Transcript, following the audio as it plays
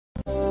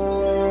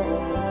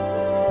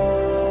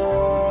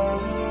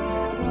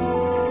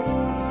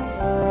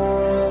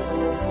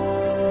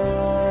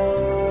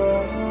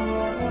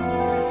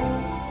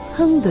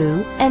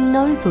Heungbu and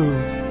Nolbu.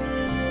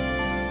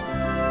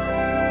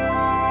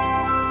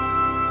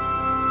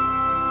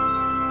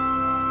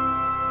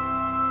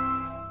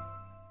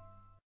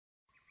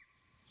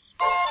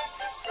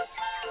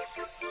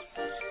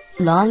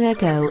 Long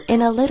ago,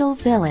 in a little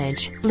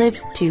village,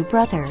 lived two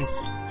brothers,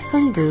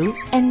 Heungbu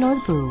and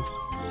Nolbu.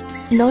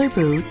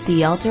 Nolbu,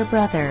 the elder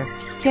brother,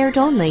 cared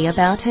only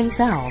about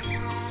himself.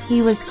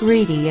 He was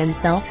greedy and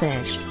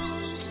selfish.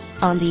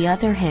 On the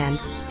other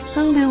hand,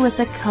 Heungbu was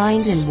a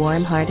kind and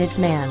warm-hearted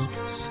man.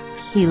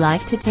 He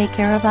liked to take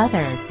care of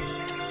others.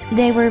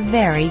 They were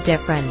very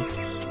different.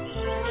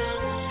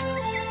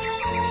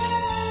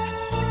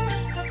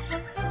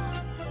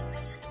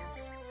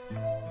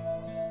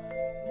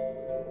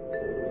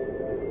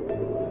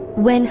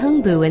 When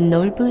Heungbu and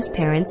Nolbu's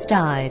parents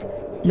died,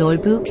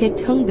 Nolbu kicked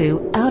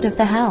Heungbu out of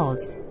the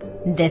house.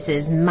 "This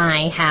is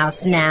my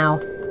house now.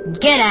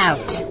 Get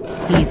out,"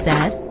 he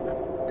said.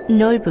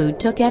 Nolbu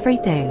took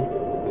everything.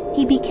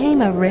 He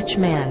became a rich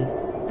man.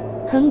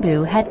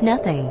 Heungbu had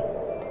nothing.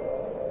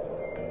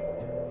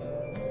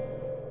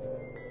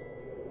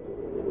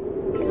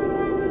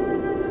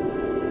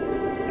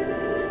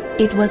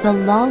 It was a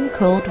long,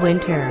 cold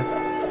winter.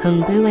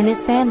 Heungbu and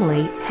his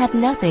family had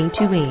nothing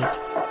to eat.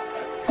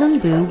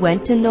 Heungbu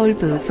went to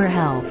Nolbu for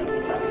help.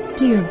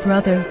 "Dear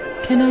brother,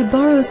 can I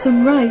borrow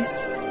some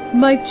rice?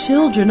 My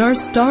children are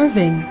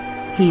starving,"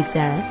 he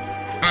said.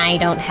 "I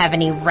don't have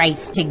any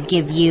rice to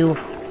give you.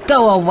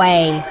 Go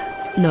away,"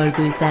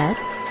 Nolbu said.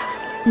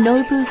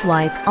 Nolbu's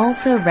wife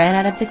also ran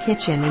out of the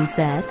kitchen and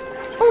said,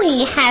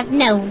 "We have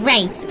no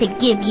rice to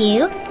give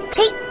you.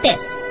 Take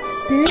this,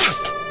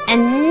 smack,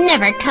 and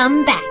never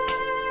come back."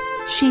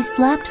 She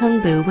slapped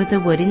Heungbu with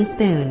a wooden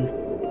spoon.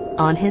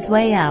 On his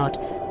way out,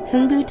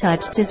 Heungbu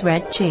touched his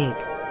red cheek.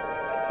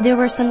 There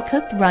were some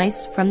cooked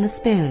rice from the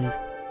spoon.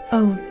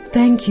 "Oh,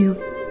 thank you,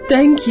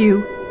 thank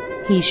you,"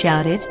 he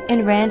shouted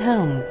and ran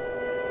home.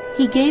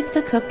 He gave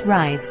the cooked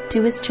rice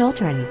to his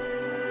children.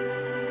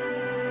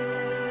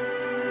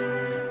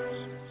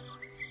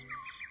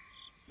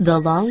 The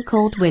long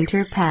cold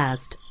winter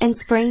passed and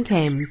spring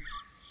came.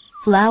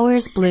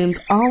 Flowers bloomed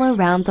all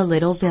around the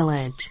little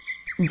village.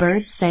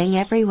 Birds sang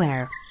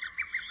everywhere.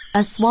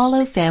 A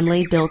swallow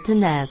family built a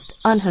nest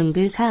on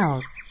Heungbu's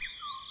house.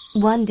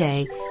 One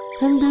day,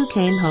 Heungbu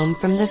came home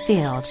from the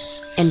field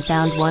and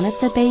found one of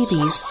the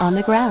babies on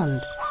the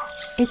ground.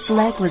 Its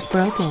leg was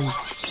broken.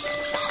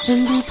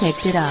 Heungbu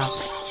picked it up.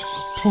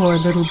 "Poor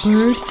little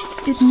bird,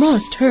 it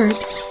must hurt.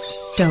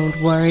 Don't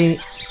worry,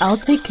 I'll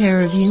take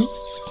care of you,"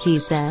 he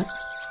said.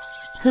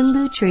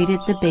 Heungbu treated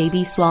the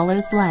baby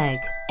swallow's leg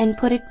and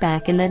put it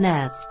back in the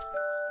nest.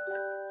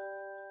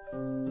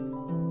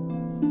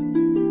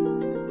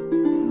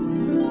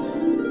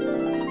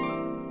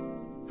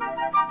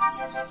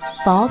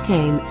 Fall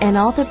came and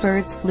all the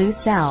birds flew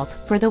south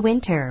for the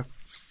winter.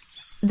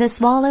 The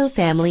swallow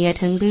family at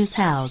Heungbu's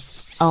house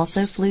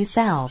also flew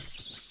south.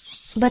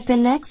 But the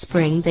next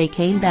spring they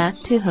came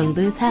back to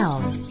Heungbu's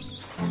house.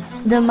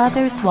 The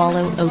mother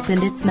swallow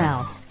opened its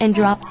mouth and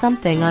dropped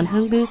something on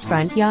Heungbu's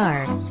front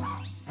yard.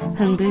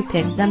 Heungbu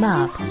picked them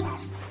up.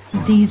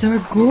 "These are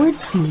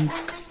gourd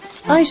seeds.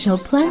 I shall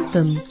plant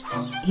them,"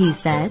 he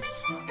said.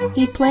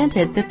 He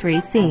planted the 3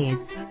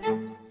 seeds.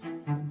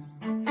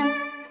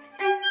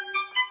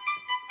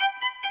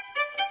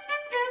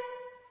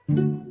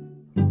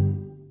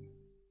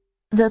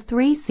 The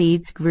 3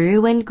 seeds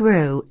grew and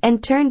grew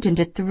and turned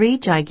into 3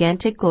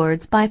 gigantic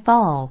gourds by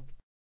fall.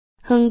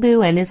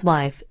 Heungbu and his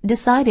wife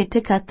decided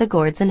to cut the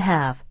gourds in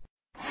half.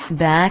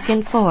 Back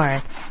and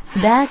forth,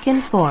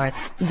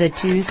 the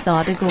two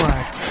sawed a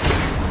gourd.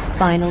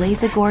 Finally,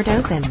 the gourd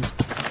opened.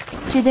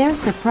 To their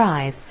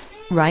surprise,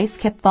 rice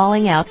kept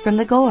falling out from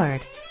the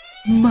gourd.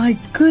 "My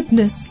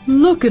goodness,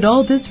 look at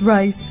all this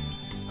rice.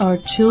 Our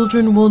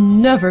children will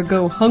never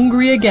go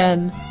hungry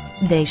again,"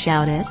 they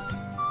shouted.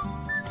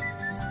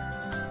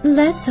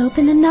 "Let's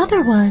open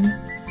another one,"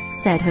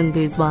 said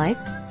Heungbu's wife.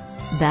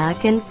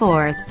 Back and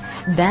forth,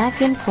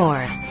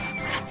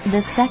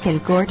 the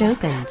second gourd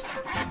opened.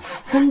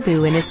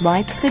 Heungbu and his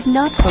wife could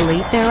not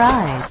believe their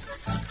eyes.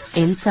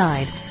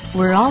 Inside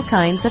were all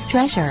kinds of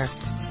treasure.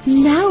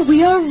 "Now we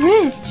are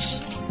rich,"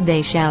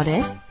 they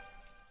shouted.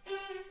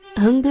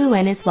 Heungbu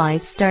and his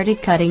wife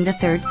started cutting the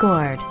 3rd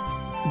gourd.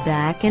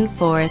 Back and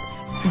forth.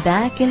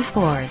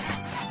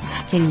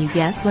 Can you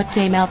guess what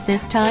came out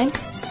this time?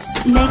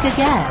 Make a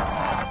guess.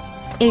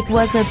 It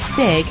was a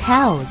big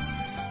house.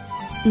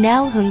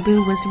 Now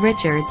Heungbu was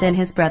richer than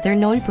his brother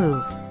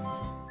Nolbu.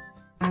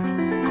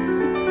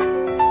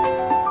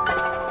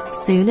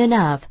 Soon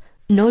enough,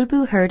 Nolbu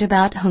heard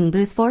about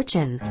Heungbu's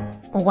fortune.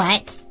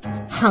 "What?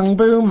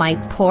 Heungbu, my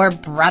poor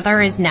brother,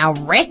 is now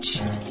rich?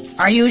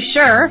 Are you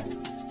sure?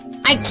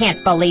 I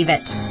can't believe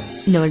it,"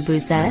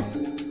 Nolbu said.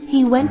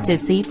 He went to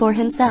see for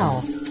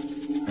himself.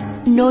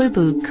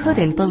 Nolbu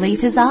couldn't believe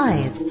his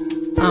eyes.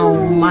 "Oh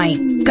my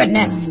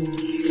goodness,"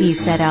 he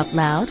said out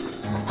loud.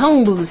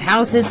 "Heungbu's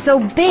house is so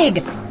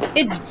big.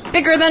 It's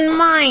bigger than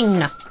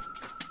mine."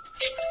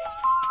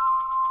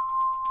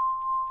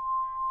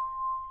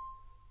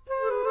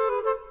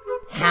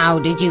 How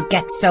did you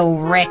get so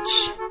rich?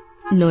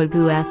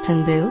 Nolbu asked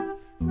Heungbu.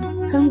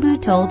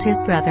 Heungbu told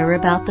his brother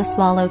about the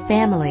swallow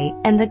family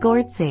and the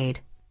gourd seed.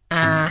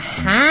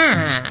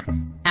 Aha!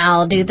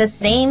 I'll do the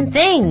same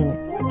thing.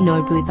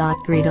 Nolbu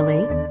thought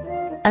greedily.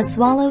 A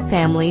swallow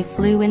family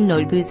flew in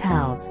Nolbu's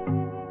house.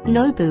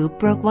 Nolbu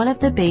broke one of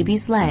the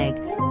baby's leg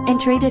and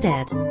treated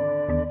it.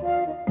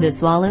 The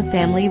swallow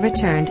family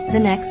returned the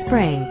next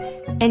spring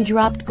and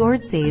dropped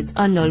gourd seeds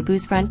on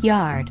Nolbu's front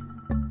yard.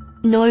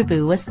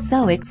 Nolbu was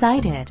so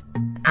excited.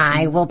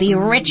 I will be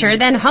richer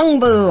than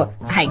Heungbu.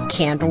 I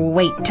can't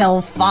wait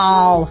till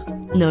fall.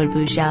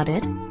 Nolbu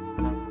shouted.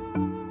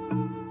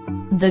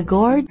 The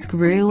gourds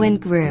grew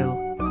and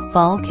grew.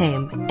 Fall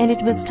came, and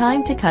it was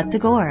time to cut the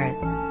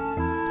gourds.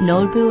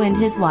 Nolbu and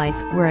his wife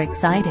were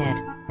excited.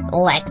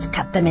 Let's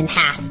cut them in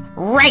half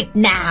right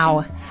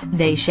now.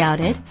 They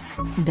shouted,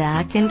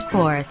 back and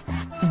forth,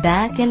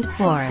 back and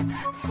forth.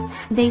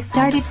 They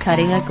started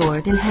cutting a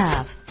gourd in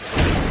half.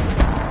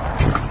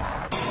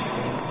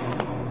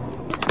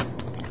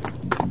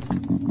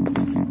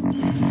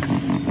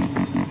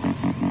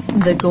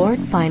 The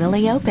gourd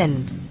finally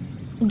opened.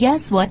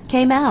 Guess what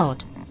came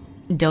out?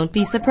 Don't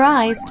be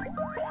surprised.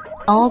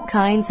 All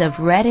kinds of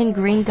red and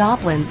green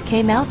goblins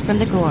came out from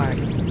the gourd.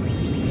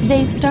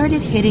 They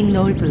started hitting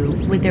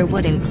Nolbu with their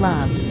wooden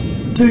clubs.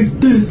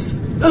 Take this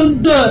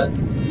and that,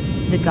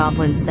 the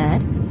goblin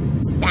said.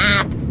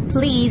 Stop!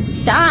 Please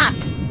stop!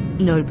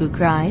 Nolbu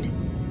cried.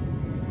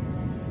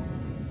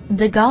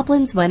 The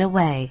goblins went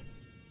away.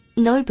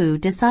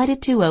 Nolbu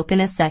decided to open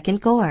a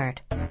second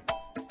gourd.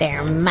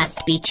 There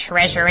must be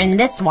treasure in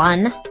this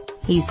one,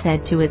 he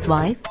said to his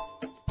wife.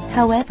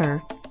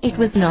 However, it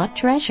was not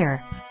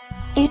treasure.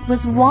 It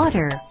was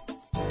water.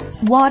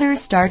 Water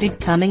started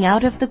coming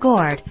out of the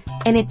gourd,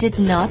 and it did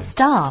not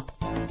stop.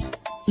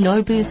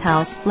 Nolbu's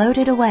house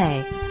floated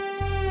away.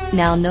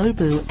 Now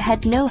Nolbu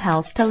had no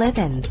house to live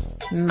in.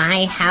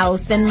 My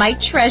house and my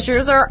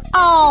treasures are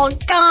all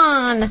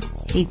gone,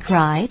 he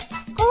cried.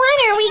 What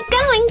are we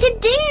going to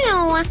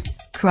do?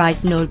 cried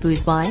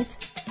Nolbu's wife.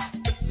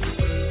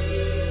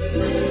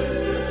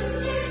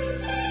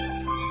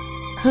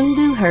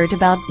 Heungbu heard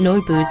about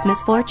Nolbu's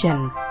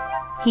misfortune.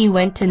 He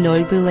went to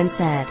Nolbu and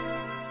said,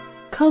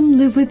 Come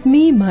live with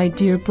me, my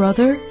dear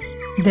brother.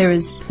 There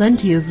is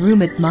plenty of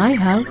room at my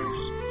house.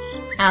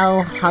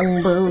 Oh,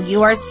 Heungbu,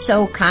 you are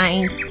so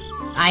kind.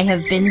 I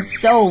have been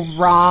so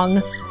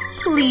wrong.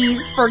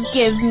 Please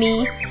forgive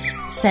me,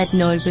 said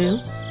Nolbu.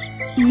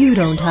 You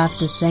don't have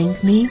to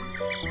thank me.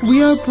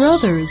 We are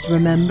brothers,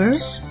 remember?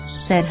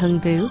 said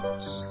Heungbu.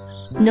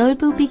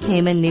 Nolbu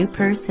became a new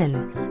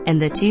person,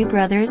 and the two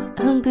brothers,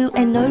 Heungbu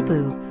and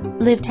Nolbu,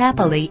 lived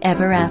happily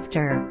ever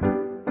after.